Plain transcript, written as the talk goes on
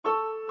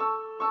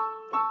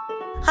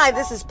Hi,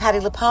 this is Patty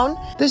Lapone.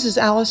 This is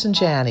Allison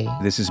Janney.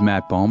 This is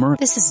Matt Bomer.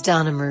 This is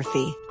Donna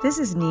Murphy. This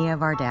is Nia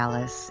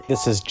Vardalis.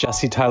 This is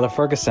Jesse Tyler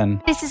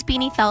Ferguson. This is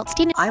Beanie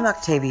Feldstein. I'm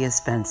Octavia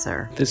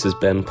Spencer. This is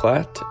Ben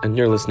Platt, and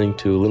you're listening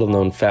to Little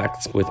Known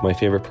Facts with my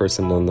favorite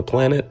person on the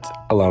planet,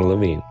 Alana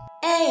Levine.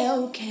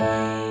 A-OK.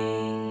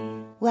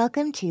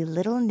 Welcome to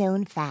Little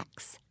Known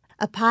Facts,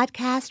 a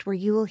podcast where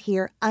you will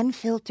hear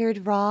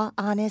unfiltered, raw,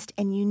 honest,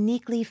 and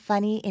uniquely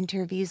funny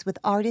interviews with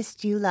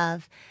artists you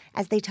love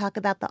as they talk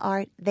about the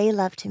art they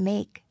love to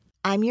make.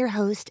 I'm your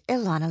host,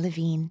 Ilana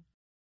Levine.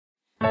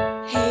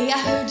 Hey, I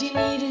heard you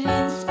needed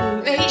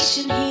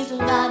inspiration. Here's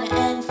Alana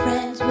and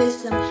friends with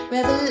some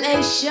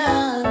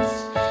revelations.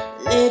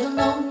 Little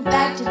known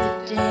fact of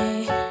the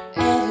day.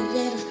 Every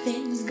little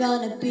thing's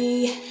gonna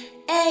be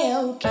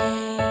A-OK.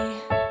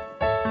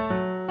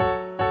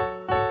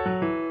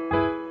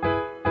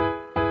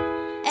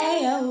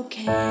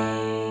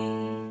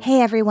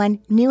 Hey everyone,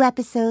 new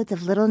episodes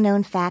of Little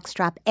Known Facts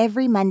drop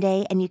every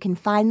Monday and you can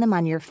find them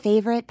on your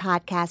favorite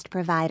podcast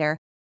provider.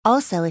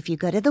 Also, if you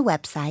go to the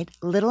website,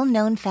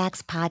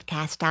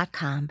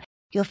 littleknownfactspodcast.com,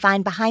 you'll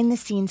find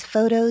behind-the-scenes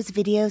photos,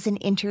 videos, and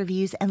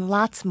interviews and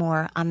lots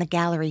more on the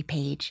gallery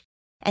page.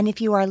 And if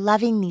you are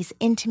loving these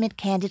intimate,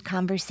 candid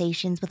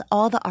conversations with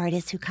all the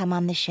artists who come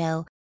on the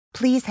show,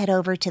 please head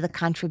over to the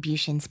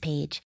contributions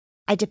page.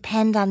 I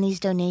depend on these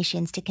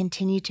donations to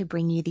continue to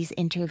bring you these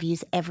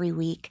interviews every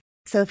week.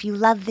 So if you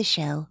love the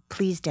show,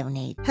 please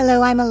donate.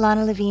 Hello, I'm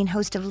Alana Levine,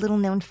 host of Little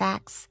Known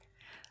Facts.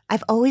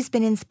 I've always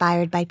been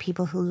inspired by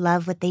people who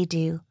love what they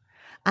do.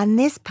 On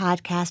this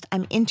podcast,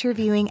 I'm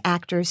interviewing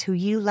actors who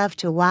you love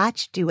to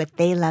watch do what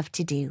they love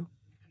to do.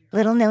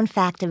 Little known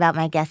fact about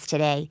my guest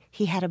today,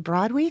 he had a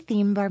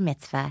Broadway-themed bar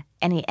mitzvah,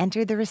 and he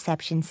entered the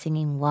reception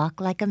singing Walk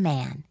Like a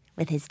Man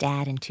with his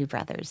dad and two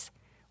brothers.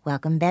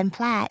 Welcome, Ben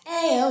Platt.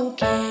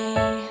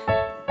 A-OK.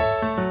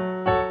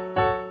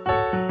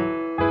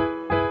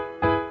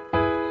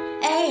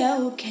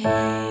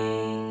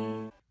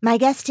 My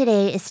guest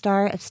today is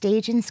star of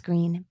stage and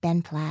screen,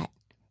 Ben Platt.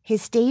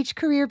 His stage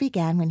career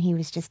began when he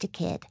was just a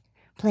kid,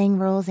 playing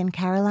roles in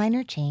Caroline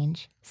or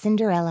Change,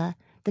 Cinderella,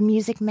 The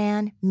Music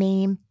Man,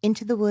 Mame,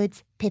 Into the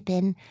Woods,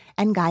 Pippin,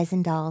 and Guys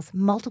and Dolls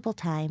multiple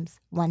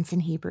times, once in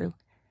Hebrew.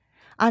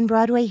 On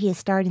Broadway, he has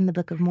starred in The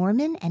Book of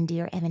Mormon and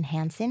Dear Evan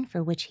Hansen,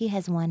 for which he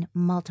has won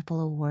multiple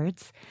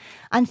awards.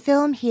 On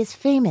film, he is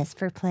famous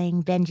for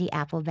playing Benji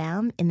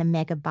Applebaum in the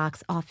mega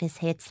box office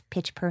hits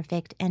Pitch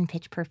Perfect and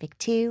Pitch Perfect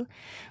 2,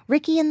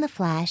 Ricky in the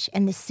Flash,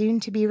 and the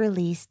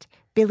soon-to-be-released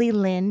Billy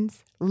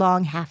Lynn's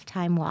Long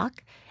Halftime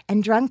Walk,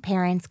 and Drunk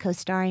Parents,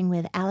 co-starring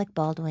with Alec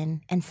Baldwin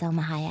and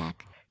Selma Hayek.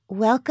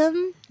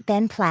 Welcome,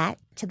 Ben Platt,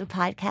 to the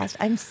podcast.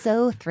 I'm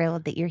so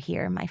thrilled that you're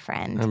here, my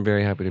friend. I'm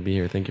very happy to be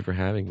here. Thank you for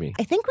having me.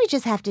 I think we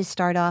just have to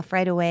start off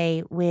right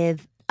away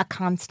with a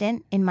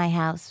constant in my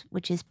house,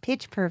 which is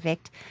Pitch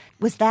Perfect.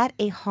 Was that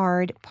a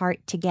hard part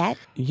to get?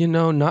 You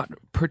know, not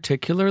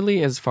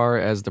particularly as far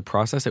as the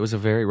process. It was a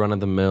very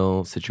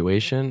run-of-the-mill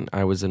situation.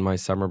 I was in my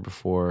summer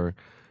before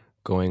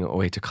going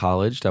away to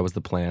college. That was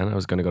the plan. I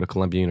was going to go to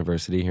Columbia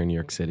University here in New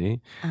York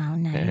City. Oh,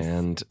 nice.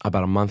 And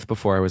about a month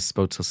before I was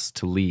supposed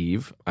to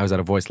leave, I was at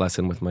a voice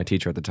lesson with my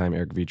teacher at the time,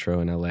 Eric Vitro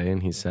in LA,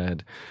 and he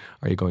said,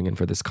 "Are you going in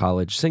for this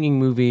college singing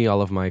movie?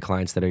 All of my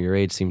clients that are your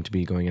age seem to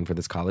be going in for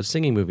this college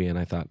singing movie." And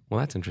I thought, well,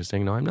 that's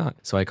interesting. No, I'm not.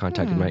 So I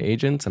contacted my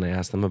agents and I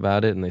asked them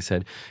about it, and they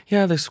said,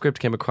 yeah, the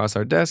script came across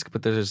our desk,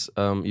 but there's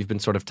you've been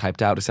sort of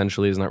typed out,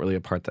 essentially. It's not really a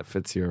part that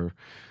fits your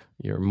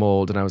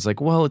mold. And I was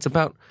like, well, it's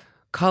about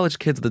college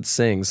kids that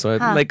sing. So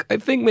I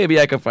think maybe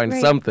I could find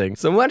something.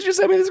 So why don't you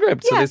send me the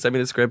script? Yeah. So they sent me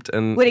the script.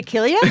 And would it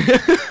kill you?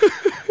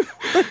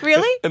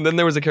 Really? And then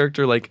there was a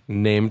character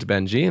named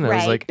Benji. And I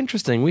was like,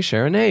 interesting. We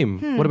share a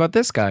name. What about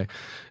this guy?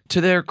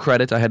 To their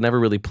credit, I had never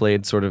really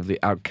played sort of the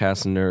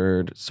outcast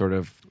nerd, sort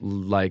of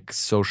like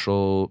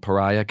social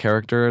pariah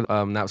character.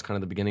 That was kind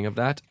of the beginning of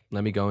that.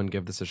 Let me go and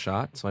give this a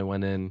shot. So I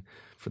went in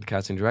for the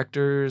casting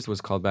directors, was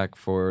called back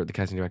for the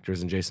casting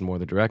directors and Jason Moore,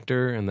 the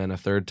director, and then a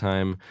third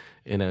time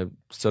in a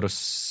sort of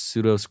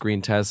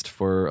pseudo-screen test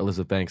for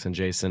Elizabeth Banks and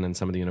Jason and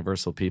some of the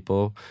Universal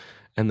people.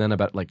 And then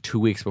about 2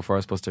 weeks before I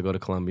was supposed to go to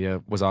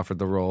Columbia, was offered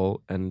the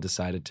role and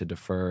decided to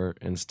defer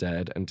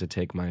instead and to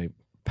take my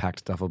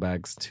packed duffel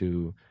bags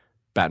to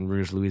Baton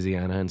Rouge,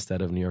 Louisiana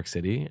instead of New York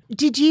City.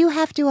 Did you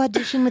have to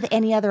audition with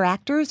any other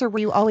actors, or were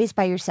you always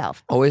by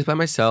yourself? Always by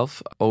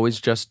myself,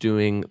 always just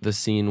doing the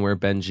scene where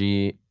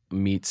Benji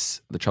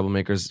meets the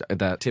troublemakers at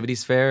the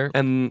activities fair.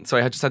 And so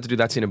I just had to do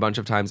that scene a bunch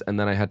of times, and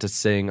then I had to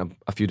sing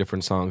a few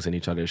different songs in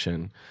each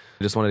audition.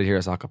 I just wanted to hear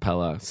us a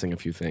cappella sing a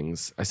few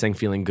things. I sang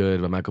Feeling Good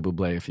by Michael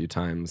Bublé a few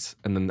times.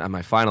 And then at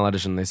my final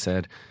audition, they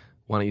said,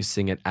 why don't you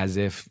sing it as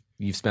if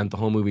you've spent the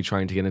whole movie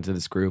trying to get into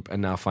this group,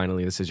 and now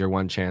finally this is your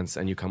one chance,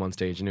 and you come on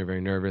stage and you're very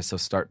nervous, so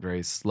start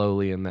very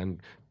slowly and then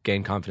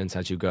gain confidence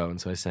as you go.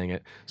 And so I sang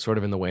it sort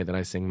of in the way that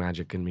I sing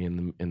Magic in Me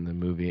in the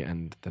movie,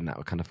 and then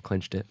that kind of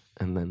clinched it,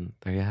 and then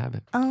there you have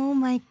it. Oh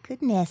my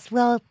goodness.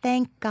 Well,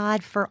 thank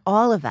God for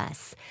all of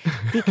us,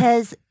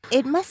 because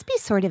it must be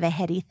sort of a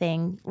heady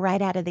thing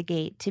right out of the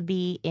gate to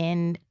be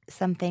in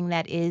something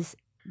that is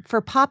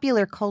For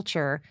popular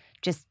culture,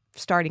 just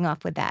starting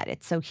off with that,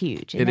 it's so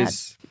huge. It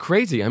is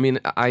crazy. I mean,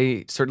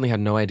 I certainly had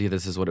no idea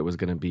this is what it was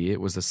going to be.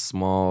 It was a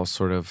small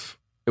sort of...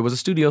 It was a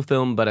studio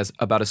film, but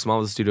about as small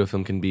as a studio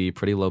film can be,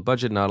 pretty low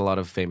budget, not a lot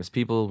of famous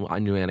people. I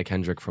knew Anna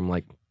Kendrick from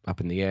like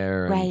Up in the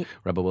Air, and Right.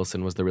 Rebel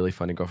Wilson was the really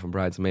funny girl from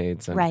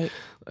Bridesmaids. And Right.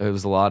 It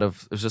was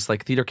just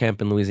like theater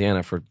camp in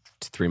Louisiana for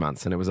 3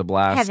 months, and it was a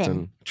blast. Heaven.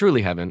 And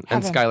truly heaven.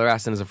 And Heaven. Skylar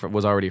Aston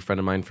was already a friend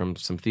of mine from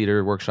some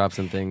theater workshops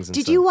and things. And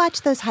Did so you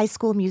watch those High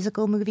School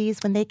Musical movies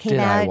when they came Did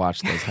out? I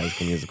watch those High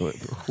School Musical?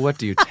 What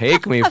do you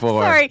take me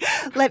for? Sorry,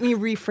 let me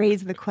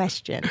rephrase the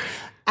question.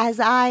 As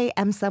I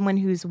am someone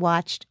who's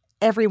watched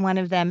every one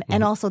of them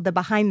and also the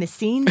behind the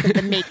scenes and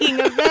the making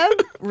of them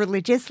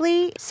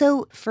religiously.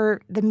 So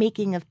for the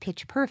making of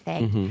Pitch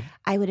Perfect,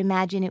 I would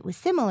imagine it was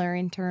similar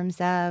in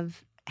terms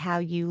of how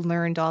you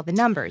learned all the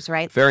numbers,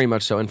 right? Very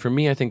much so. And for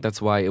me, I think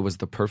that's why it was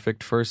the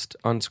perfect first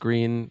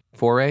on-screen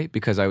foray,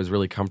 because I was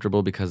really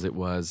comfortable, because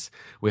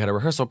we had a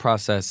rehearsal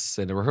process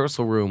in a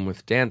rehearsal room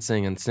with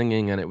dancing and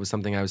singing, and it was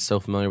something I was so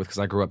familiar with because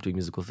I grew up doing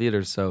musical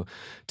theater. So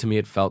to me,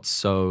 it felt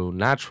so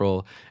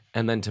natural.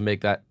 And then to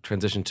make that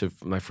transition to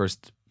my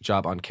first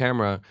job on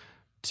camera,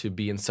 to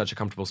be in such a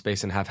comfortable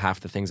space and have half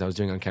the things I was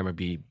doing on camera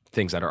be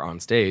things that are on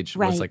stage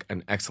Right. was like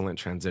an excellent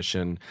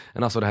transition.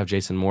 And also to have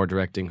Jason Moore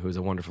directing, who's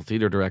a wonderful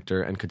theater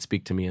director and could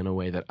speak to me in a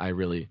way that I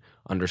really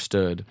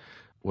understood,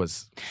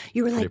 was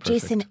You were pretty like,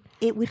 Jason, perfect.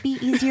 it would be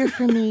easier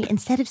for me,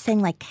 instead of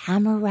saying like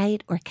camera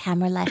right or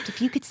camera left, if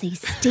you could say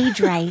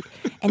stage right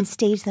and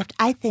stage left,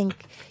 I think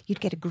you'd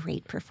get a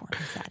great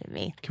performance out of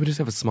me. Can we just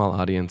have a small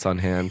audience on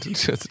hand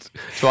just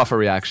to offer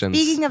reactions?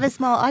 Speaking of a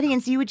small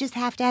audience, you would just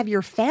have to have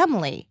your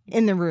family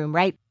in the room,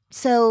 right?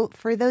 So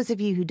for those of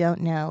you who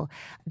don't know,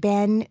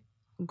 Ben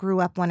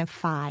grew up one of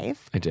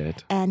 5. I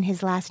did. And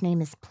his last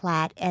name is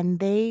Platt. And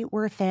they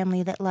were a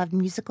family that loved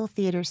musical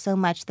theater so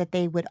much that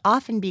they would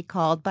often be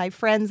called by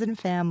friends and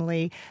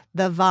family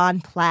the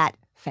Von Platt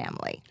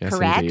family. Yes,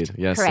 Correct? indeed.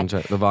 Yes,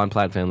 Correct. the Von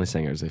Platt family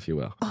singers, if you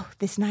will. Oh,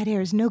 this night air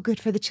is no good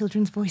for the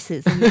children's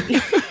voices.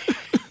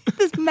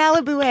 This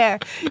Malibu air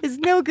is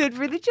no good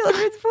for the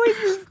children's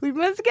voices. We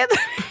must get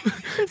them.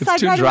 It's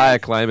too dry a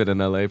climate in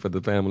LA for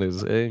the family to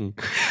sing.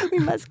 We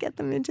must get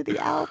them into the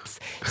Alps.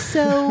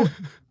 So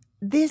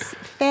this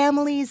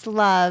family's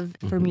love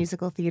for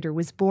musical theater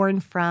was born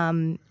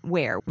from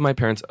where? My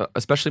parents,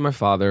 especially my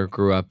father,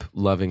 grew up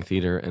loving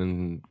theater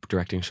and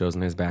directing shows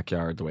in his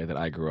backyard the way that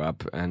I grew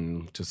up,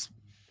 and just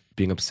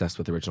being obsessed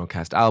with original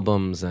cast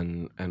albums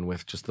and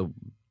with just the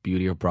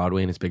beauty of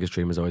Broadway. And his biggest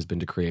dream has always been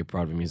to create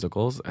Broadway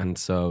musicals. And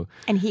so...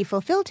 And he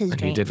fulfilled his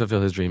dream. He did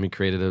fulfill his dream. He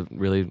created a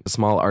really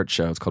small art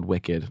show. It's called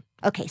Wicked.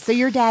 Okay, so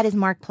your dad is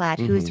Mark Platt,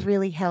 who has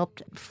really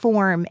helped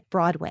form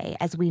Broadway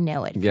as we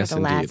know it Yes, for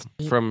the indeed.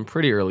 last... From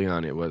pretty early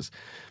on, it was...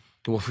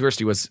 Well, first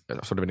he was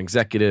sort of an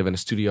executive and a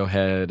studio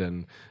head,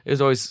 and it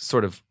was always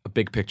sort of a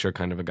big picture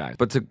kind of a guy.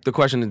 But to the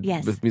question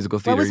Yes. with musical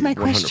What theater... was my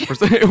question?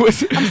 100%, it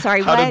was, I'm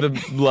sorry, how what? did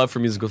the love for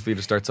musical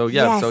theater start? So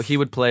yeah, Yes. so he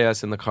would play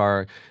us in the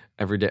car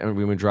every day. And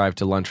we would drive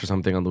to lunch or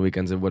something on the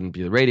weekends. It wouldn't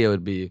be the radio, it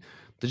would be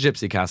the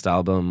Gypsy Cast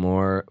album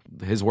or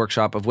his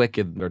workshop of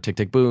Wicked or Tick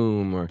Tick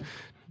Boom. Or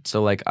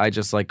so like I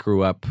just like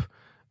grew up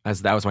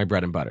as that was my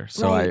bread and butter.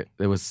 So Right.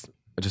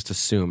 I just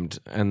assumed.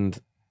 And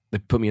they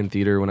put me in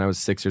theater when I was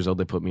 6 years old.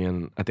 They put me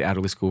in at the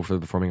Adderley School for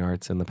the Performing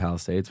Arts in the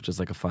Palisades, which is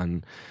like a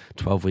fun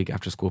 12-week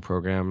after-school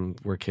program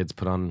where kids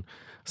put on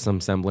some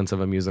semblance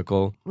of a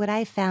musical. What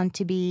I found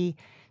to be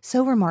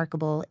so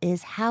remarkable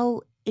is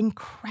how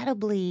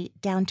incredibly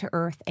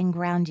down-to-earth and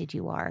grounded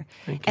you are.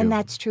 Thank And you.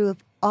 that's true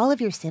of all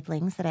of your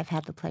siblings that I've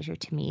had the pleasure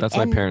to meet. That's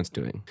and my parents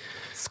doing.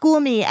 School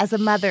me as a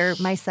mother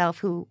myself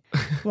who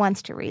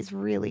wants to raise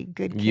really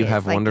good kids. You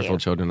have like wonderful you.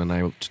 children, and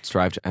I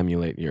strive to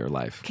emulate your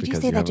life. Could you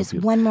because say that have a just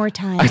beautiful- one more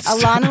time? I-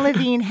 Alana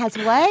Levine has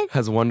what?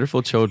 Has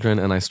wonderful children,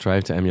 and I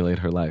strive to emulate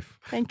her life.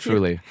 Thank you.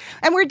 Truly.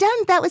 And we're done.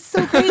 That was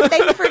so great.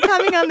 Thank you for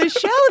coming on the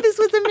show. This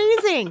was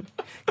amazing.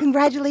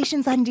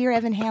 Congratulations on Dear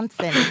Evan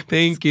Hansen.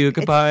 Thank you.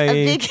 Goodbye. It's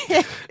a big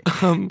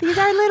hit. These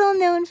are little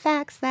known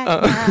facts that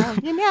now,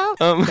 you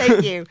know.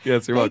 Thank you.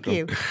 Yes, you're Thank welcome.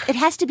 you. It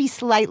has to be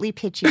slightly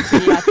pitchy to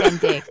be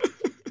authentic.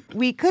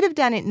 We could have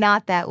done it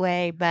not that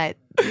way, but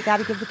you got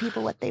to give the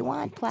people what they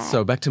want, Platt.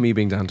 So back to me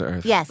being down to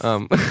earth. Yes.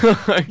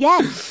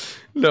 Yes.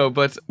 No,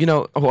 but, you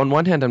know, on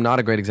one hand, I'm not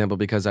a great example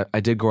because I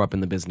did grow up in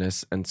the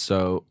business. And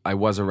so I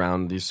was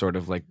around these sort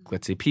of like,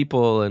 let's say,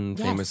 people and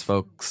Yes. famous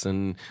folks,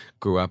 and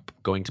grew up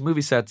going to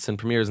movie sets and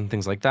premieres and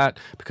things like that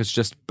because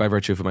just by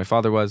virtue of who my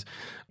father was.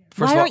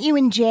 First Why of all, aren't you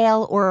in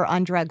jail or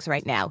on drugs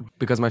right now?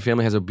 because my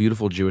family has a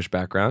beautiful Jewish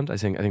background. I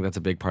think that's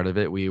a big part of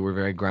it. We were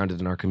very grounded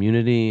in our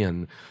community,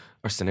 and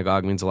our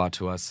synagogue means a lot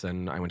to us.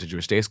 And I went to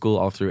Jewish day school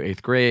all through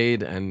 8th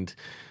grade, and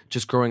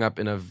just growing up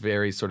in a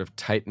very sort of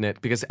tight-knit,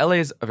 because LA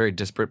is a very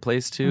disparate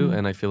place too,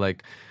 and I feel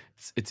like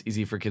it's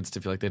easy for kids to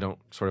feel like they don't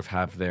sort of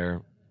have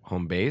their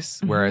home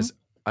base, whereas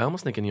I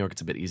almost think in New York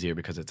it's a bit easier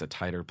because it's a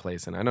tighter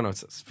place. And I don't know,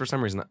 it's for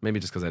some reason, maybe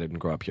just because I didn't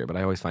grow up here, but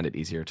I always find it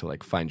easier to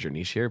like find your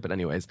niche here. But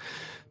anyways,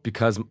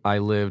 because I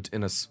lived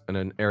in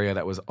an area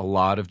that was a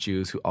lot of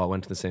Jews who all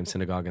went to the same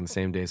synagogue and the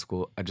same day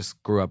school, I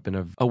just grew up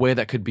in a way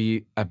that could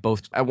be at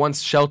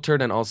once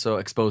sheltered and also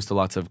exposed to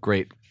lots of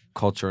great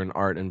culture and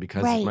art. And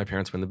because my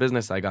parents were in the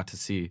business, I got to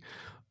see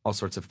all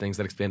sorts of things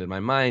that expanded my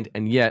mind.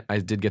 And yet I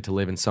did get to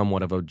live in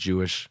somewhat of a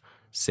Jewish,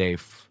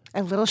 safe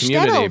a little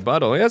community.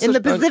 Yes, in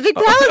the Pacific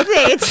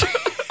Palisades.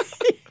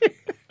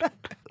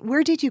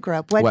 Where did you grow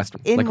up? West,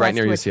 like right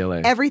near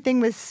UCLA.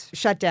 Everything was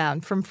shut down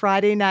from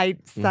Friday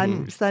night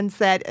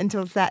sunset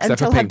until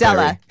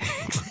Havdalah.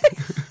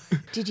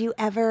 Did you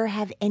ever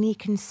have any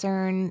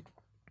concern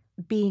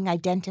being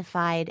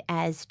identified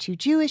as too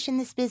Jewish in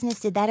this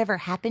business? Did that ever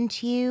happen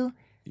to you?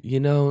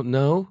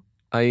 No.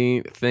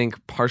 I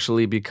think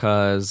partially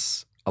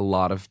because a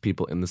lot of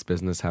people in this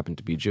business happen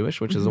to be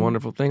Jewish, which is a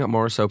wonderful thing.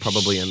 More so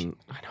probably in...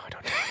 I know, I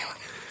don't know.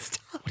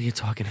 Stop. What are you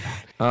talking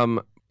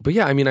about? But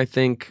yeah, I mean, I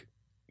think...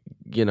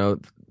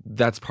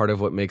 that's part of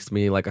what makes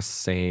me like a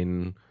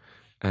sane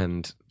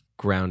and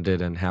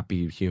grounded and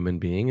happy human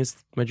being is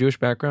my Jewish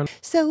background.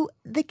 So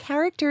the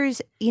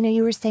characters,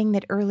 you were saying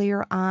that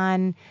earlier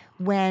on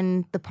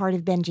when the part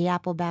of Benji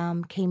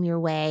Applebaum came your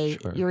way,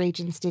 your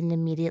agents didn't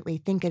immediately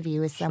think of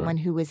you as someone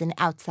who was an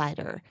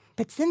outsider.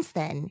 But since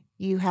then,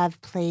 you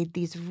have played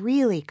these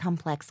really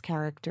complex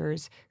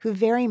characters who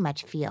very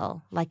much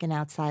feel like an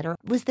outsider.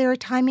 Was there a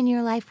time in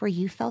your life where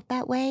you felt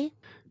that way?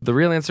 The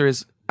real answer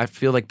is I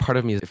feel like part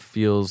of me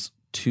feels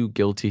too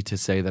guilty to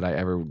say that I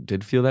ever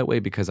did feel that way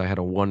because I had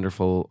a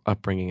wonderful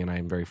upbringing and I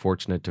am very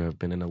fortunate to have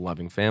been in a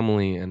loving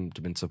family and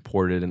to been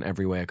supported in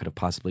every way I could have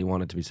possibly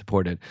wanted to be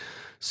supported.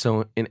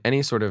 So in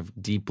any sort of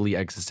deeply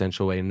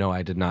existential way, no,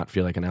 I did not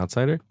feel like an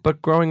outsider.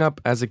 But growing up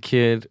as a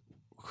kid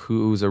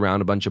who's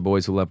around a bunch of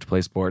boys who love to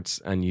play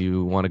sports and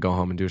you want to go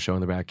home and do a show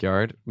in the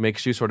backyard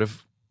makes you sort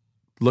of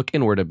look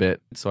inward a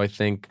bit. So I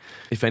think,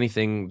 if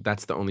anything,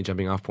 that's the only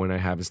jumping off point I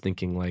have is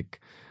thinking like,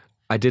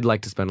 I did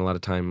like to spend a lot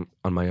of time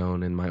on my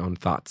own in my own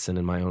thoughts and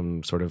in my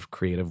own sort of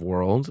creative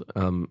world.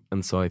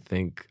 And so I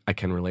think I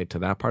can relate to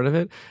that part of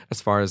it.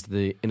 As far as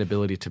the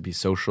inability to be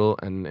social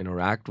and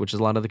interact, which is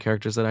a lot of the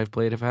characters that I've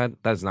played have had,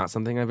 that's not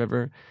something I've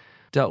ever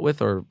dealt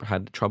with or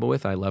had trouble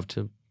with. I love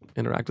to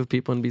interact with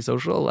people and be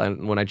social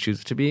and when I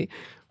choose to be.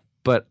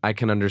 But I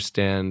can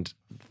understand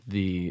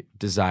the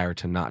desire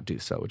to not do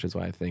so, which is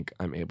why I think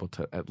I'm able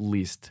to at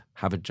least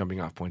have a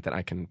jumping off point that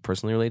I can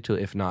personally relate to,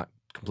 if not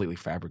completely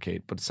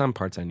fabricate, but some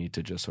parts I need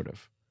to just sort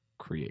of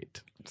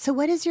create. So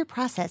what is your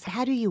process?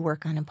 How do you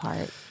work on a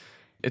part?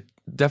 It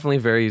definitely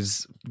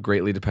varies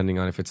greatly depending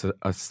on if it's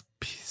a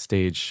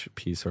stage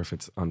piece or if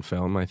it's on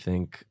film. I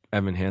think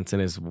Evan Hansen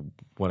is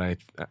what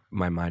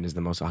my mind is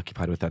the most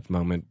occupied with at the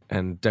moment,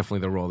 and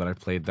definitely the role that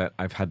I've played that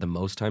I've had the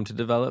most time to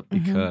develop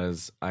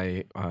because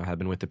I had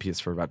been with the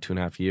piece for about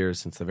 2.5 years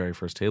since the very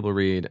first table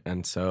read,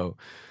 and so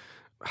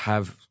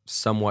have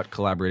somewhat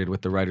collaborated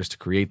with the writers to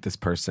create this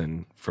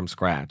person from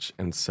scratch.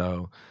 And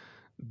so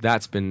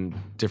that's been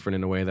different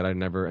in a way that I'd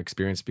never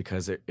experienced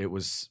because it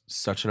was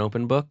such an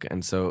open book.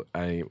 And so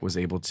I was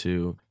able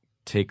to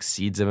take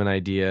seeds of an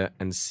idea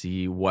and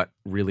see what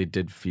really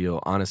did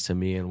feel honest to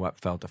me and what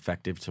felt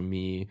effective to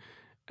me,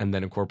 and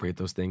then incorporate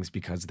those things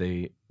because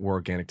they were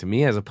organic to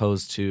me, as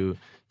opposed to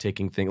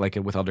taking things like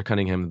with Elder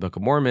Cunningham, the Book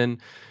of Mormon,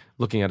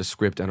 looking at a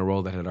script and a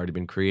role that had already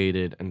been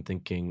created and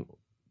thinking,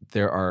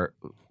 there are,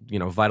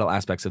 vital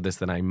aspects of this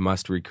that I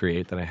must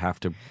recreate, that I have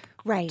to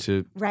right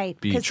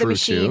be because true the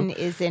machine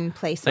to. is in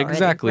place already.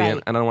 Exactly,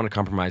 right. And I don't want to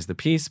compromise the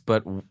piece,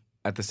 but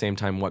at the same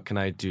time, what can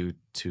I do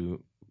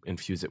to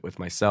infuse it with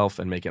myself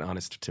and make it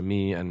honest to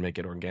me and make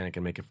it organic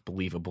and make it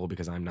believable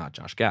because I'm not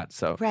Josh Gad.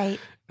 So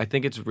I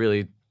think it's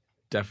really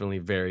definitely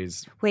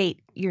varies.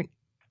 Wait,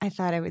 I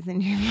thought I was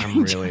interviewing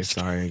I'm really Josh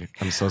sorry. Gad.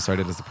 I'm so sorry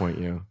to disappoint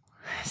you.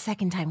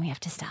 Second time we have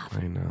to stop.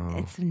 I know.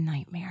 It's a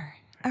nightmare.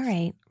 All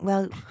right.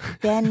 Well,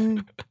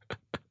 Ben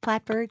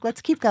Plattberg,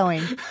 let's keep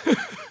going.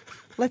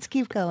 Let's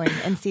keep going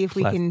and see if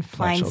we can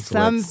find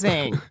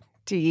something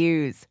to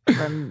use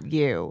from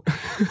you,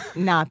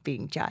 not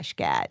being Josh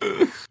Gad.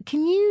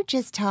 Can you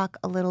just talk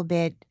a little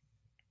bit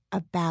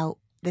about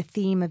the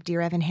theme of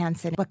Dear Evan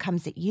Hansen? What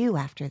comes at you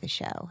after the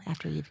show,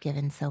 after you've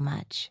given so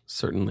much?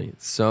 Certainly.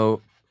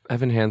 So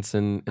Evan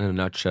Hansen, in a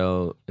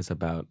nutshell, is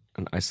about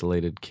an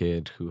isolated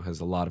kid who has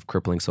a lot of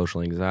crippling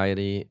social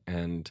anxiety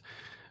and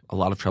a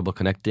lot of trouble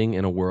connecting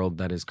in a world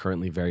that is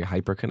currently very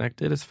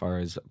hyper-connected as far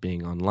as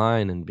being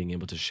online and being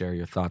able to share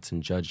your thoughts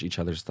and judge each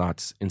other's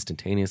thoughts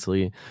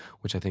instantaneously,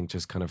 which I think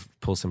just kind of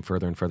pulls him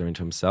further and further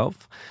into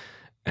himself.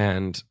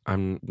 And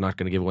I'm not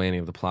going to give away any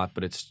of the plot,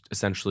 but it's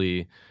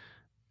essentially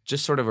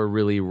just sort of a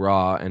really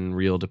raw and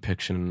real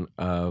depiction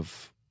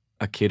of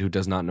a kid who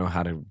does not know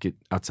how to get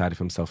outside of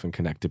himself and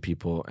connect to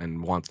people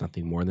and wants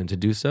nothing more than to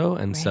do so.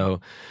 And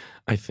so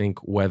I think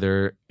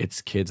whether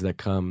it's kids that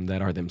come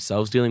that are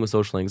themselves dealing with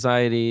social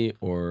anxiety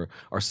or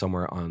are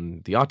somewhere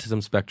on the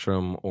autism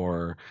spectrum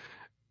or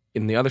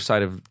in the other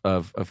side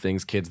of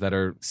things, kids that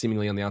are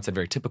seemingly on the outside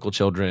very typical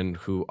children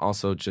who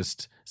also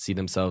just see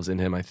themselves in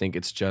him. I think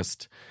it's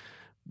just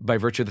by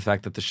virtue of the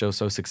fact that the show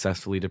so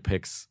successfully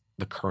depicts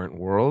the current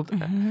world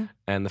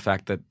and the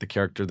fact that the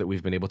character that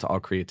we've been able to all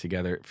create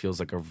together feels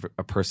like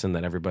a person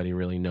that everybody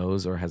really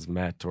knows or has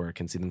met or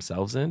can see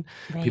themselves in.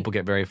 Right. People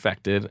get very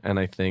affected, and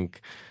I think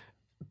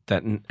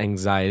that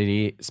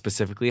anxiety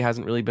specifically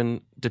hasn't really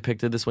been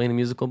depicted this way in a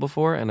musical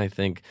before, and I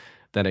think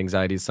that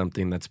anxiety is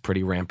something that's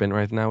pretty rampant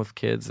right now with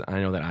kids.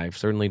 I know that I've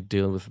certainly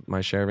dealt with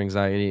my share of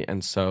anxiety,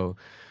 and so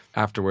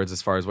afterwards,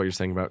 as far as what you're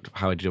saying about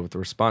how I deal with the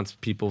response,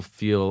 people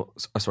feel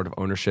a sort of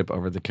ownership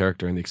over the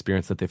character and the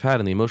experience that they've had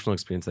and the emotional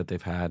experience that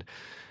they've had.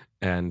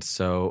 And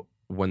so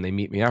when they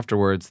meet me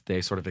afterwards, they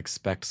sort of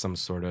expect some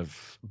sort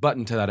of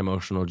button to that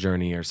emotional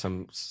journey or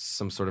some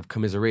sort of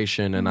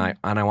commiseration. And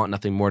I want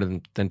nothing more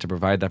than to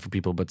provide that for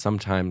people. But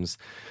sometimes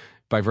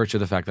by virtue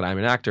of the fact that I'm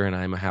an actor and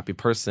I'm a happy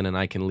person and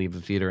I can leave the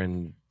theater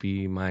and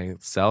be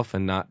myself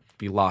and not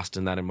be lost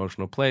in that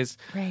emotional place,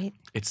 Right.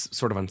 it's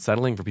sort of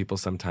unsettling for people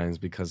sometimes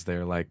because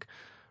they're like,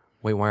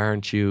 wait, why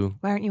aren't you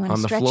on on a the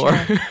stretcher?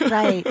 floor?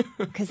 Right.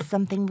 Because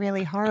something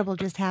really horrible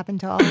just happened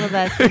to all of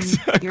us. And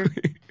Exactly. you're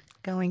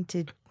going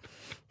to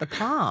the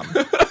Palm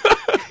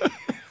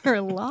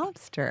or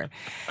Lobster.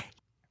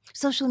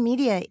 Social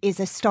media is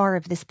a star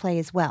of this play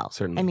as well.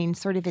 Certainly. I mean,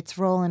 sort of its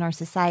role in our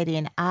society.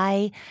 And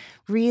I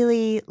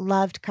really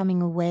loved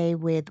coming away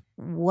with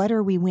what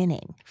are we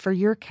winning? For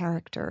your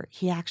character,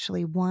 he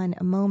actually won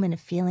a moment of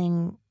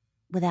feeling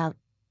without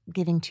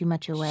giving too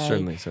much away.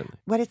 Certainly.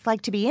 What it's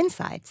like to be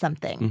inside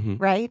something,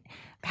 right?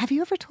 Have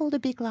you ever told a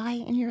big lie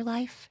in your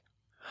life?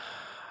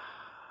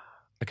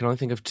 I can only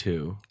think of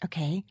two.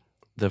 Okay.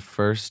 The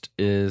first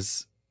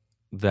is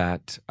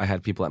that I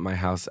had people at my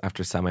house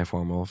after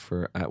semi-formal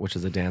which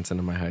is a dance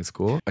in my high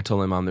school. I told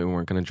my mom that we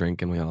weren't going to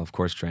drink, and we all, of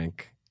course,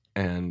 drank.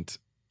 And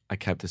I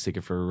kept the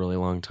secret for a really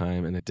long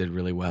time, and it did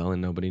really well,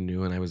 and nobody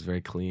knew, and I was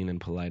very clean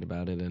and polite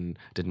about it and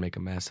didn't make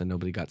a mess, and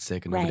nobody got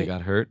sick, and nobody Right.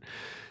 got hurt.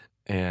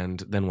 And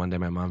then one day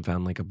my mom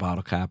found like a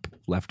bottle cap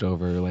left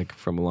over like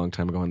from a long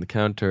time ago on the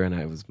counter, and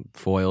I was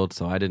foiled,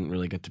 so I didn't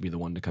really get to be the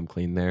one to come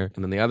clean there.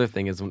 And then the other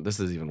thing is, this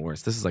is even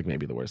worse. This is like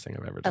maybe the worst thing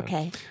I've ever done.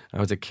 Okay. I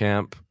was at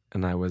camp,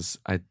 and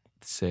I'd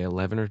say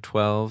 11 or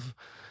 12,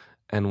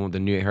 and when the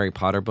new Harry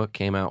Potter book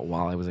came out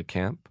while I was at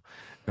camp.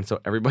 And so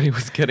everybody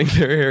was getting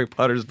their Harry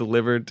Potters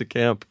delivered to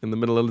camp in the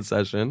middle of the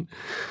session.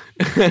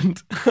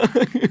 And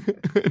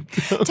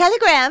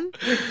Telegram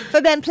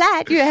for Ben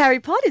Platt. Your Harry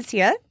Potter's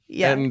here.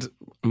 Yeah. And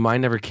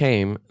mine never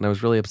came, and I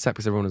was really upset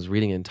because everyone was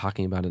reading it and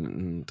talking about it,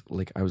 and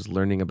like I was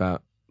learning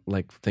about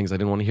like things I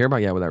didn't want to hear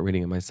about yet without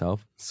reading it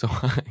myself. So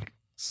I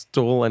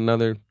stole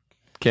another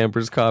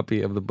camper's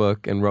copy of the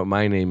book and wrote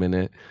my name in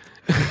it.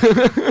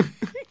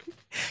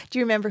 Do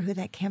you remember who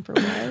that camper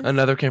was?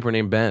 Another camper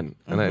named Ben,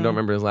 and I don't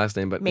remember his last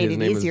name, but Made his it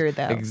name easier, was,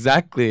 though.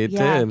 Exactly, it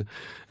Yeah. did,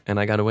 and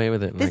I got away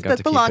with it. And This I got book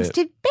to keep belongs it.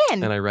 to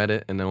Ben. And I read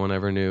it, and no one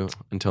ever knew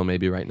until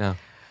maybe right now.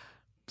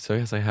 So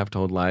yes, I have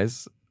told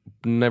lies.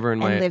 Never in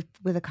my and lived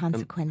with the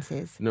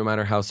consequences. no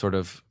matter how sort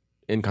of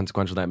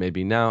inconsequential that may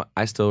be now,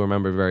 I still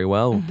remember very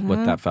well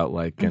what that felt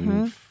like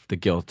and the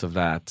guilt of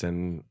that.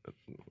 And,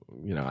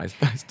 you know, I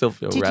still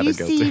feel Did rather you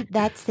guilty. see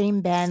that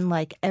same Ben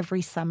like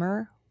every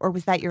summer? Or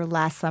was that your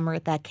last summer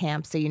at that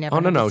camp, so you never Oh,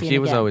 had to no, see he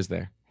him was again? always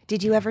there.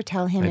 Did you ever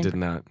tell him? I did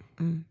not.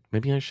 Mm.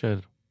 Maybe I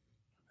should.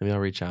 Maybe I'll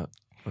reach out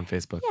on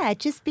Facebook. Yeah,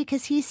 just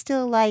because he's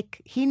still like,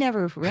 he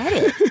never read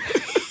it.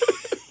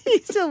 He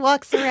still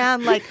walks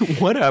around like...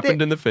 What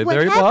happened in the fifth what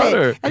Harry happened?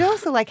 Potter? And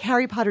also, like,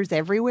 Harry Potter's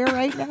everywhere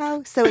right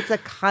now. So it's a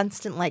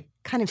constant, like,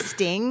 kind of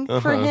sting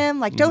for him.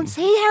 Like, don't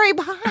say Harry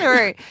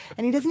Potter.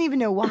 And he doesn't even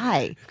know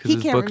why. Because He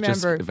his can't book remember.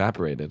 just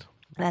evaporated.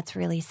 That's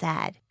really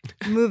sad.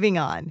 Moving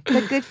on.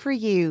 But good for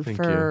you. Thank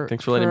for you.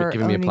 Thanks for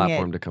giving me a owning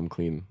platform it. to come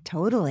clean.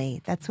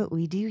 Totally. That's what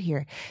we do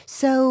here.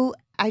 So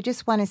I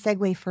just want to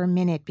segue for a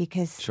minute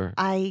because Sure.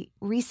 I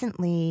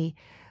recently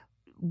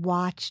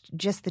watched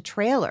just the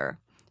trailer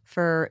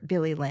for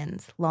Billy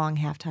Lynn's Long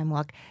Halftime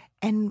Walk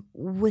and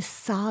was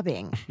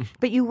sobbing.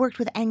 But you worked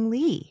with Ang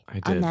Lee I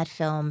on did. that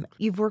film.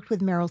 You've worked with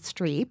Meryl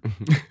Streep,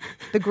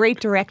 the great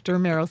director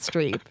Meryl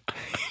Streep,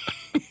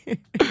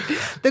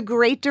 the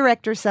great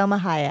director Selma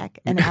Hayek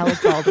and Alec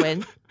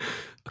Baldwin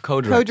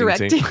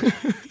Co-directing.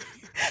 co-directing.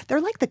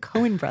 They're like the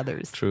Coen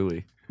brothers.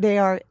 Truly. They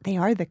are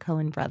the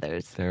Coen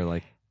brothers. They're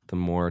like the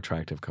more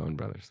attractive Coen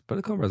brothers. But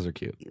the Coen brothers are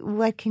cute.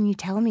 What can you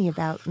tell me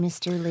about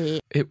Mr. Lee?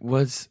 It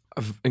was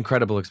an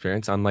incredible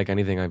experience. Unlike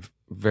anything I've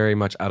very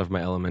much out of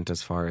my element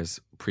as far as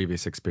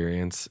previous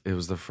experience. It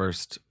was the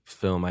first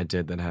film I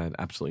did that had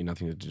absolutely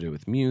nothing to do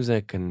with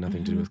music and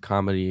nothing to do with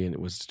comedy. And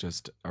it was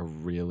just a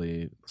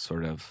really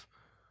sort of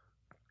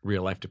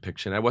real life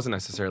depiction. It wasn't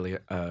necessarily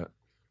a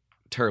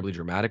terribly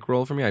dramatic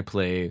role for me. I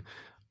play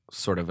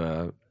sort of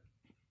a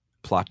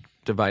plot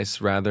device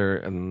rather,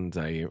 and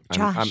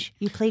Josh.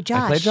 You play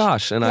Josh. I play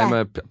Josh, and Yeah. I'm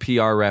a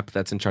PR rep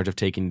that's in charge of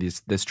taking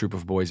this troop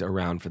of boys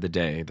around for the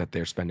day that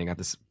they're spending at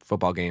this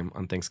football game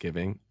on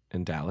Thanksgiving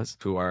in Dallas,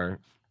 who are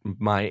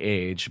my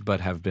age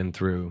but have been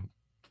through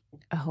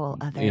a whole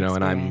other and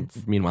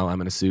experience. Meanwhile,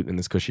 I'm in a suit in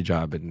this cushy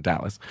job in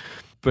Dallas.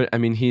 But I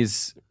mean,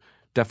 he's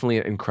definitely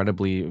an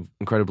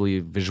incredibly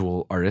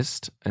visual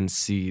artist and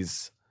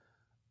sees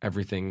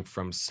everything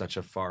from such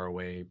a far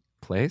away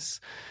place.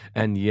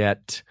 And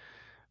yet,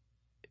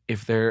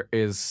 if there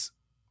is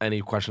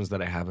any questions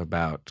that I have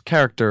about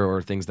character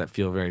or things that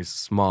feel very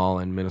small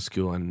and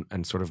minuscule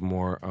and sort of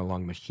more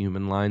along the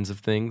human lines of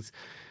things,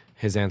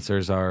 his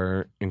answers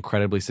are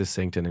incredibly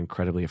succinct and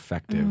incredibly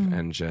effective,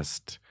 and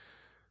just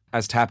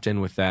as tapped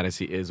in with that as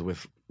he is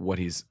with what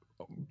he's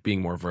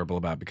being more verbal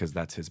about, because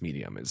that's his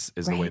medium is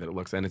the way that it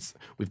looks. And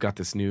we've got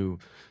this new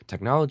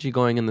technology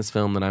going in this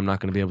film that I'm not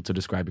going to be able to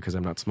describe because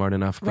I'm not smart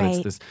enough, but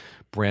it's this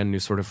brand new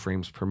sort of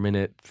frames per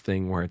minute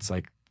thing where it's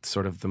like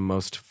sort of the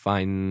most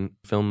fine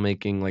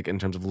filmmaking, like in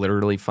terms of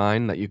literally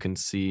fine, that you can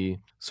see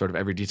sort of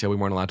every detail. We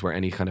weren't allowed to wear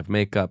any kind of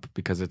makeup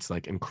because it's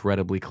like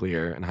incredibly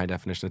clear and high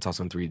definition. It's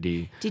also in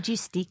 3D. Did you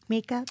sneak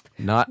makeup?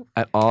 Not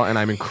at all. And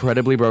I'm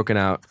incredibly broken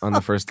out on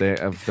the first day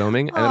of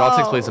filming. And it all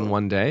takes place in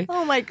one day.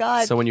 Oh my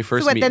God. So when you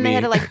first meet then me, they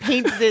had to like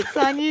paint zits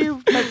on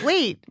you? Like,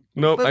 wait.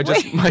 Nope.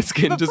 My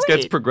skin just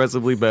gets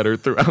progressively better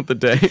throughout the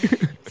day.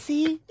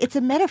 See, it's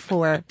a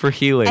metaphor. For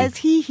healing. As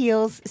he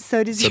heals,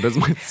 so does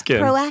my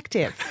skin.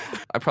 Proactive.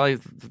 I probably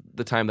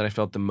the time that I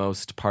felt the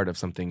most part of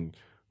something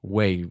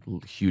way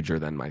huger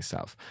than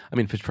myself. I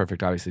mean, Pitch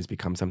Perfect obviously has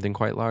become something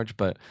quite large,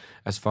 but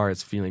as far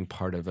as feeling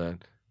part of a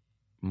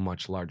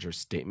much larger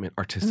statement,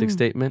 artistic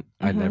statement,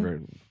 I'd never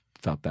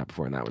felt that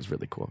before, and that was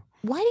really cool.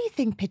 Why do you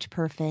think Pitch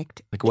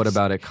Perfect? Like, what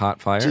about it caught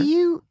fire? Can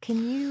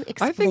you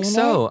explain I think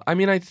so. it? I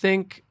mean, I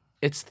think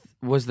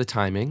was the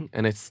timing,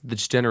 and it's the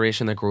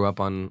generation that grew up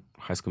on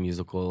High School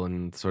Musical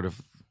and sort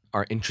of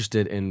are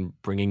interested in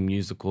bringing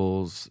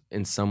musicals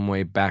in some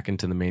way back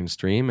into the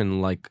mainstream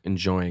and like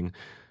enjoying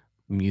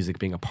music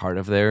being a part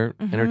of their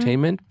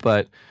entertainment.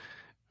 But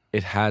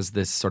it has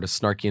this sort of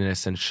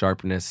snarkiness and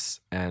sharpness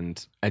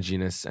and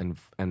edginess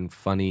and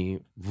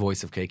funny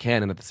voice of Kay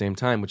Cannon at the same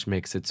time, which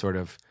makes it sort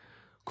of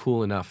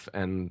cool enough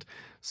and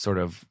sort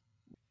of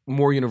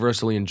more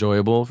universally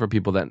enjoyable for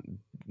people that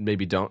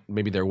maybe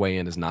their way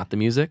in is not the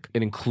music.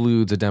 It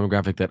includes a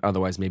demographic that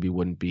otherwise maybe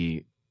wouldn't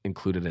be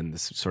included in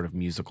this sort of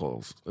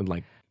musicals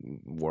like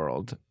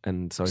world.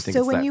 And so I think so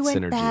it's when that you went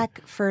synergy.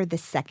 back for the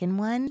second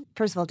one,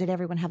 first of all, did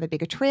everyone have a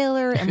bigger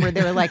trailer, and were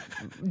there like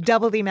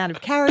double the amount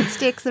of carrot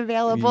sticks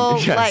available?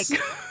 Yes.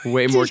 Like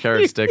Way more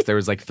carrot sticks. There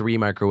was like 3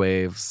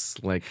 microwaves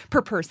like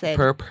per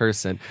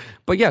person.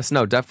 But yes,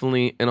 no,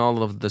 definitely in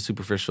all of the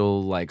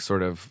superficial, like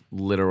sort of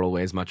literal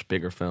ways, much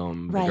bigger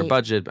film, bigger Right.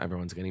 budget.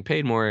 Everyone's getting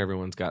paid more.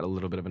 Everyone's got a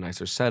little bit of a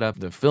nicer setup.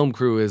 The film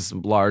crew is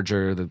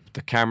larger. The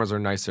cameras are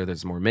nicer.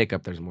 There's more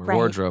makeup. There's more Right.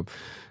 wardrobe.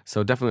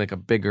 So definitely like a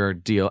bigger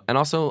deal. And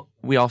also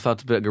we all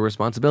felt a bigger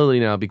responsibility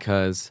now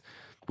because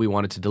we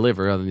wanted to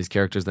deliver other these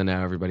characters that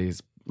now everybody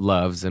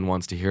loves and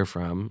wants to hear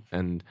from.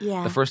 And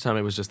Yeah. the first time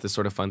it was just this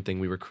sort of fun thing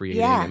we were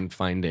creating Yeah. and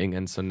finding.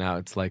 And so now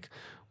it's like,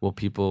 well,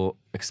 people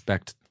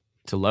expect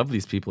to love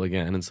these people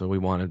again. And so we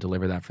want to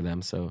deliver that for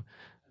them. So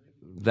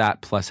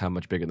that plus how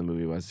much bigger the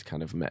movie was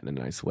kind of met in a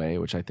nice way,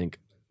 which I think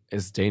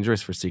is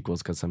dangerous for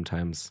sequels because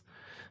sometimes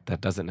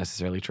that doesn't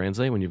necessarily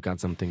translate when you've got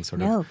something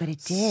sort No, of but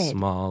it did.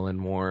 small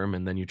and warm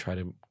and then you try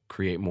to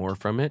create more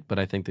from it. But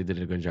I think they did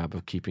a good job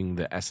of keeping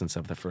the essence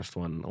of the first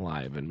one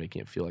alive and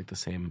making it feel like the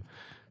same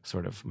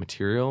sort of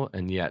material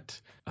and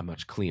yet a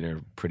much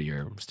cleaner,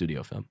 prettier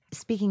studio film.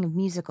 Speaking of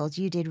musicals,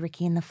 you did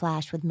Ricky and the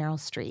Flash with Meryl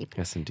Streep.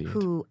 Yes, indeed.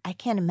 Who I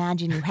can't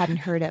imagine you hadn't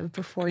heard of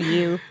before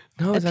you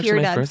No, it's appeared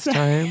actually my on first set.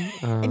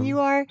 time. And you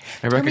are.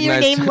 I Tell me your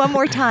recognized- name one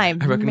more time.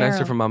 I recognized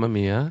her Meryl. from Mamma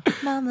Mia.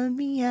 Mamma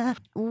Mia.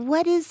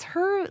 What is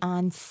her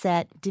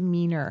on-set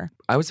demeanor?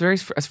 I was very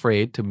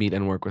afraid to meet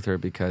and work with her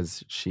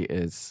because she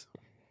is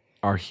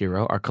our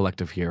hero, our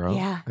collective hero.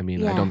 Yeah, I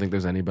mean, I don't think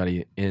there's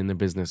anybody in the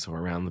business or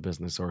around the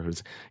business or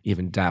who's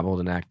even dabbled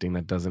in acting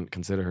that doesn't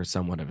consider her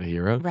somewhat of a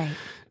hero. Right.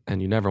 And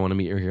you never want to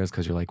meet your heroes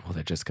because you're like, well,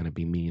 they're just going to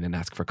be mean and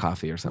ask for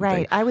coffee or something.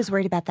 Right. I was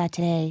worried about that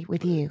today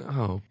with you.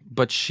 Oh,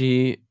 but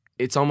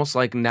it's almost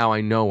like now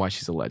I know why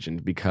she's a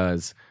legend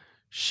because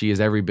she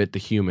is every bit the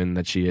human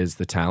that she is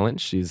the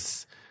talent.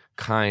 She's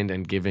kind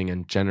and giving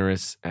and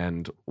generous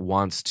and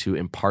wants to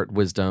impart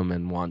wisdom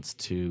and wants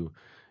to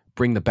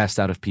bring the best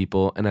out of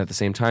people. And at the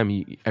same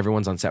time,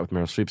 everyone's on set with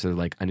Meryl Streep, so they're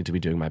like, I need to be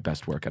doing my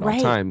best work at all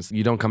Right. times.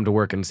 You don't come to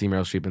work and see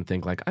Meryl Streep and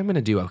think like, I'm going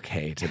to do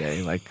okay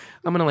today. Like,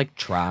 I'm going to like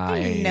try.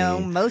 I know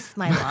most of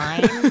my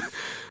lines.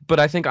 But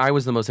I think I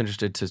was the most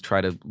interested to try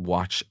to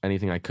watch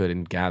anything I could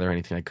and gather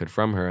anything I could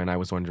from her. And I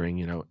was wondering,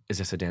 is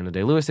this a Daniel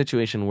Day-Lewis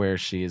situation where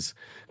she's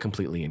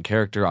completely in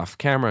character off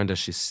camera? And does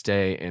she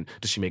stay and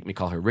does she make me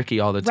call her Ricky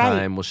all the Right.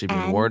 time? Will she be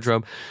in And-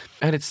 wardrobe?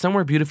 And it's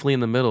somewhere beautifully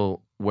in the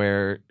middle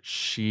where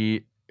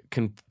she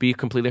can be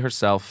completely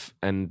herself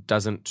and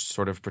doesn't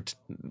sort of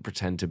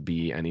pretend to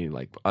be any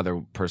like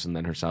other person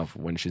than herself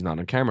when she's not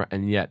on camera.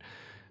 And yet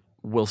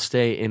will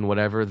stay in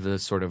whatever the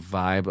sort of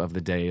vibe of the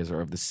day is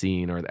or of the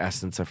scene or the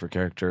essence of her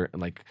character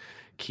and like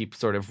keep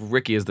sort of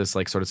Ricky is this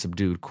like sort of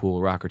subdued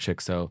cool rocker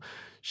chick, so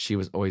she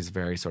was always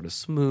very sort of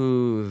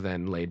smooth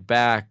and laid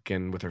back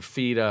and with her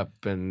feet up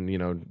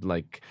and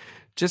like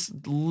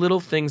just little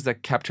things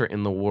that kept her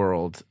in the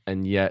world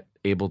and yet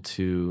able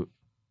to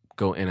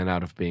go in and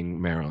out of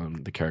being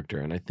Marilyn, the character.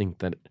 And I think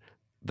that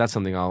that's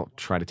something I'll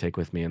try to take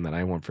with me and that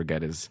I won't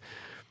forget is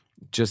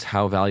just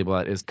how valuable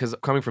that is. Because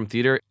coming from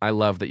theater, I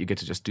love that you get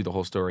to just do the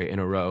whole story in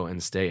a row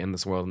and stay in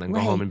this world and then go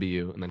home and be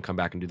you and then come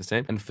back and do the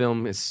same. And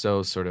film is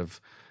so sort of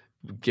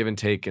give and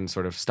take and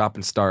sort of stop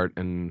and start.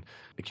 And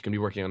like you can be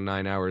working on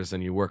 9 hours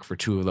and you work for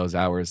 2 of those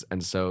hours.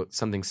 And so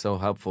something so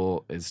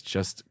helpful is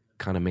just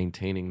kind of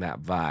maintaining that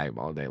vibe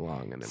all day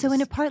long. And so in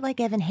a part like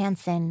Evan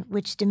Hansen,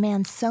 which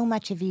demands so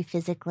much of you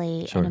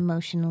physically and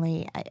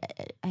emotionally,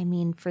 I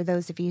mean, for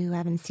those of you who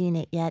haven't seen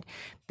it yet,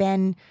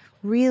 Ben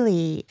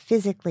really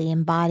physically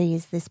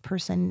embodies this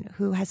person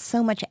who has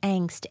so much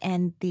angst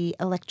and the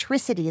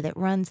electricity that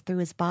runs through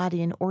his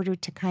body in order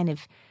to kind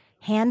of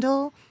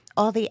handle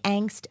all the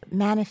angst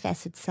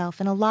manifests itself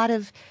in a lot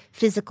of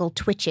physical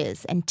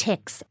twitches and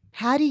tics.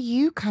 How do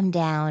you come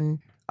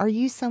down? Are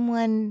you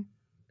someone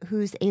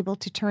who's able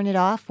to turn it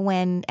off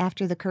when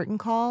after the curtain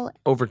call?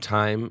 Over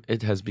time,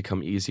 it has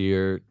become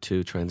easier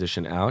to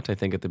transition out. I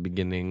think at the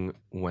beginning,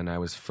 when I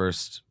was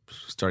first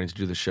starting to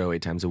do the show 8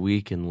 times a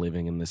week and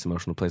living in this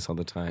emotional place all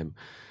the time,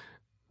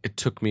 it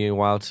took me a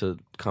while to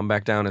come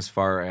back down as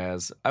far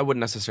as I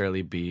wouldn't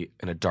necessarily be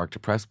in a dark,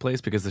 depressed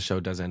place because the show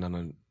does end on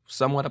a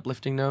somewhat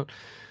uplifting note,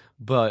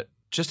 but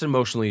just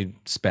emotionally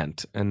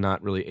spent and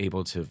not really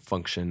able to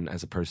function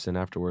as a person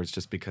afterwards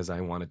just because I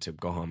wanted to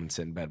go home and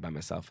sit in bed by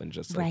myself and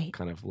just like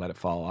kind of let it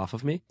fall off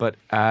of me. But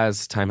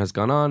as time has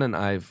gone on and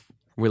I've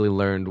really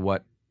learned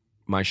what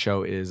my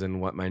show is and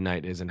what my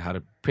night is and how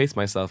to pace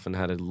myself and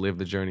how to live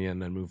the journey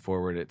and then move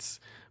forward, it's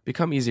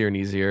become easier and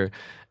easier.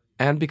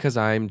 And because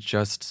I'm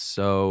just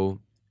so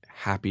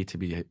happy to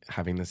be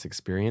having this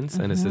experience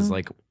and this is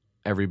like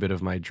every bit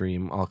of my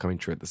dream all coming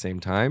true at the same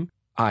time.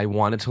 I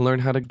wanted to learn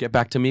how to get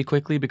back to me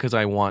quickly because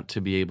I want to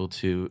be able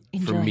to,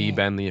 for me,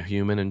 Ben the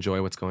human,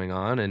 enjoy what's going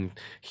on and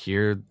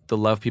hear the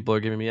love people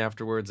are giving me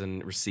afterwards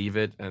and receive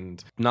it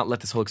and not let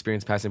this whole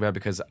experience pass me by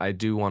because I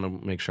do want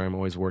to make sure I'm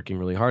always working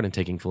really hard and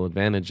taking full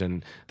advantage.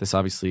 And this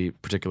obviously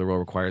particular role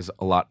requires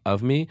a lot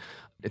of me.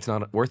 It's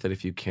not worth it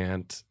if you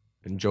can't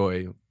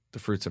enjoy the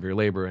fruits of your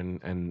labor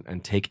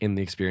and take in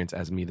the experience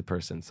as me, the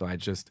person. So I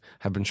just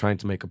have been trying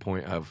to make a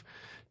point of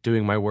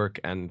doing my work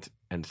and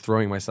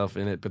throwing myself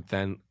in it, but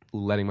then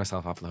letting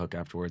myself off the hook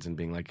afterwards and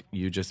being like,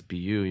 you just be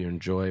you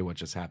enjoy what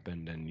just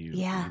happened and you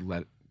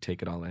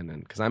take it all in.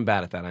 And because I'm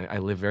bad at that. I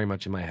live very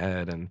much in my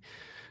head and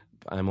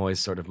I'm always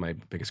sort of my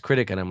biggest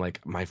critic. And I'm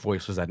like, my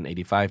voice was at an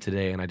 85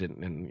 today and I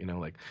didn't, and you know,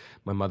 like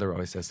my mother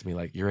always says to me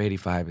like, your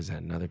 85 is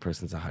at another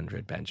person's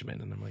 100,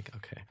 Benjamin. And I'm like,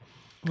 okay.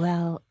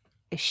 Well,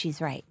 she's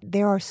right.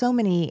 There are so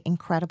many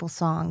incredible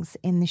songs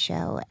in the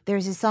show.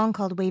 There's a song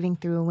called Waving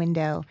Through a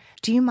Window.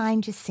 Do you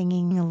mind just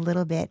singing a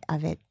little bit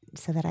of it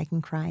so that I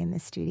can cry in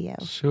the studio?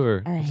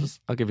 Sure. All right.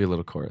 I'll give you a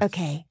little chorus.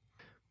 Okay.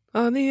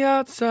 On the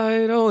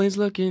outside, always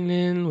looking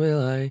in,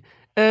 will I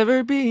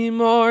ever be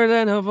more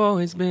than I've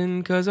always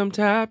been? 'Cause I'm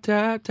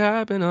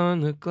tapping on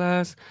the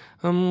glass.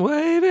 I'm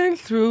waving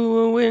through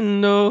a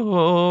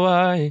window.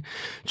 I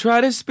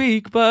try to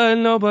speak, but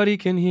nobody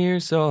can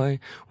hear, so I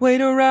wait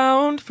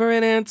around for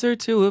an answer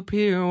to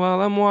appear while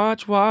I'm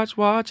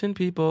watching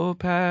people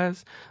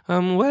pass.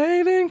 I'm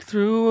waving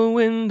through a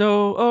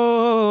window.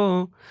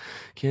 Oh,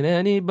 can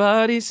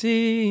anybody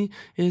see?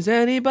 Is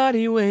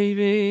anybody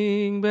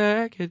waving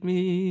back at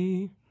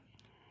me?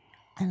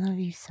 I love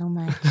you so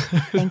much.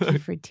 Thank you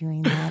for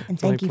doing that. And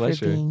thank you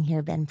pleasure. for being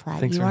here, Ben Platt.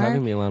 Thanks you for are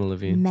having me, Alana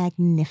Levine.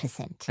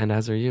 magnificent. And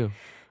as are you.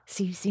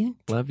 See you soon.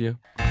 Love you.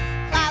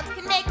 Clouds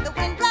can make the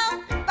wind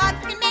blow,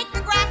 bugs can make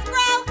the grass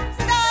grow.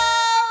 So,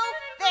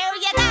 there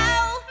you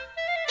go.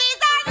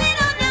 These are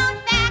little known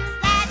facts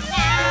that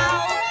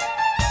now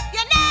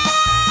you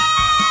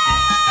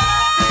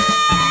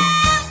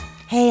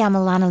know. Hey, I'm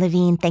Alana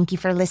Levine. Thank you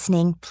for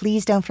listening.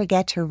 Please don't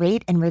forget to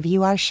rate and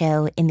review our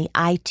show in the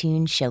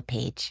iTunes show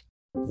page.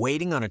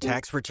 Waiting on a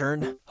tax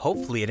return?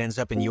 Hopefully it ends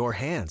up in your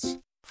hands.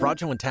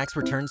 Fraudulent tax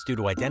returns due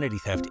to identity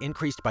theft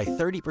increased by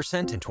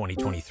 30% in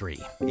 2023.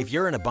 If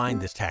you're in a bind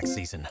this tax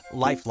season,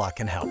 LifeLock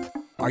can help.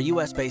 Our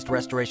U.S.-based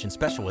restoration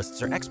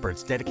specialists are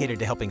experts dedicated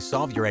to helping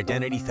solve your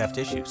identity theft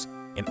issues.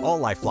 And all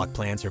LifeLock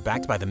plans are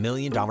backed by the $1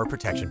 Million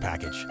Protection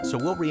Package. So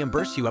we'll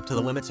reimburse you up to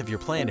the limits of your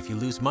plan if you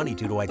lose money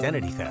due to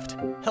identity theft.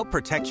 Help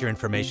protect your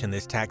information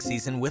this tax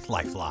season with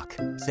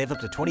LifeLock. Save up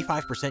to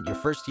 25% your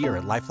first year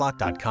at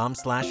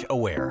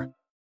LifeLock.com/aware.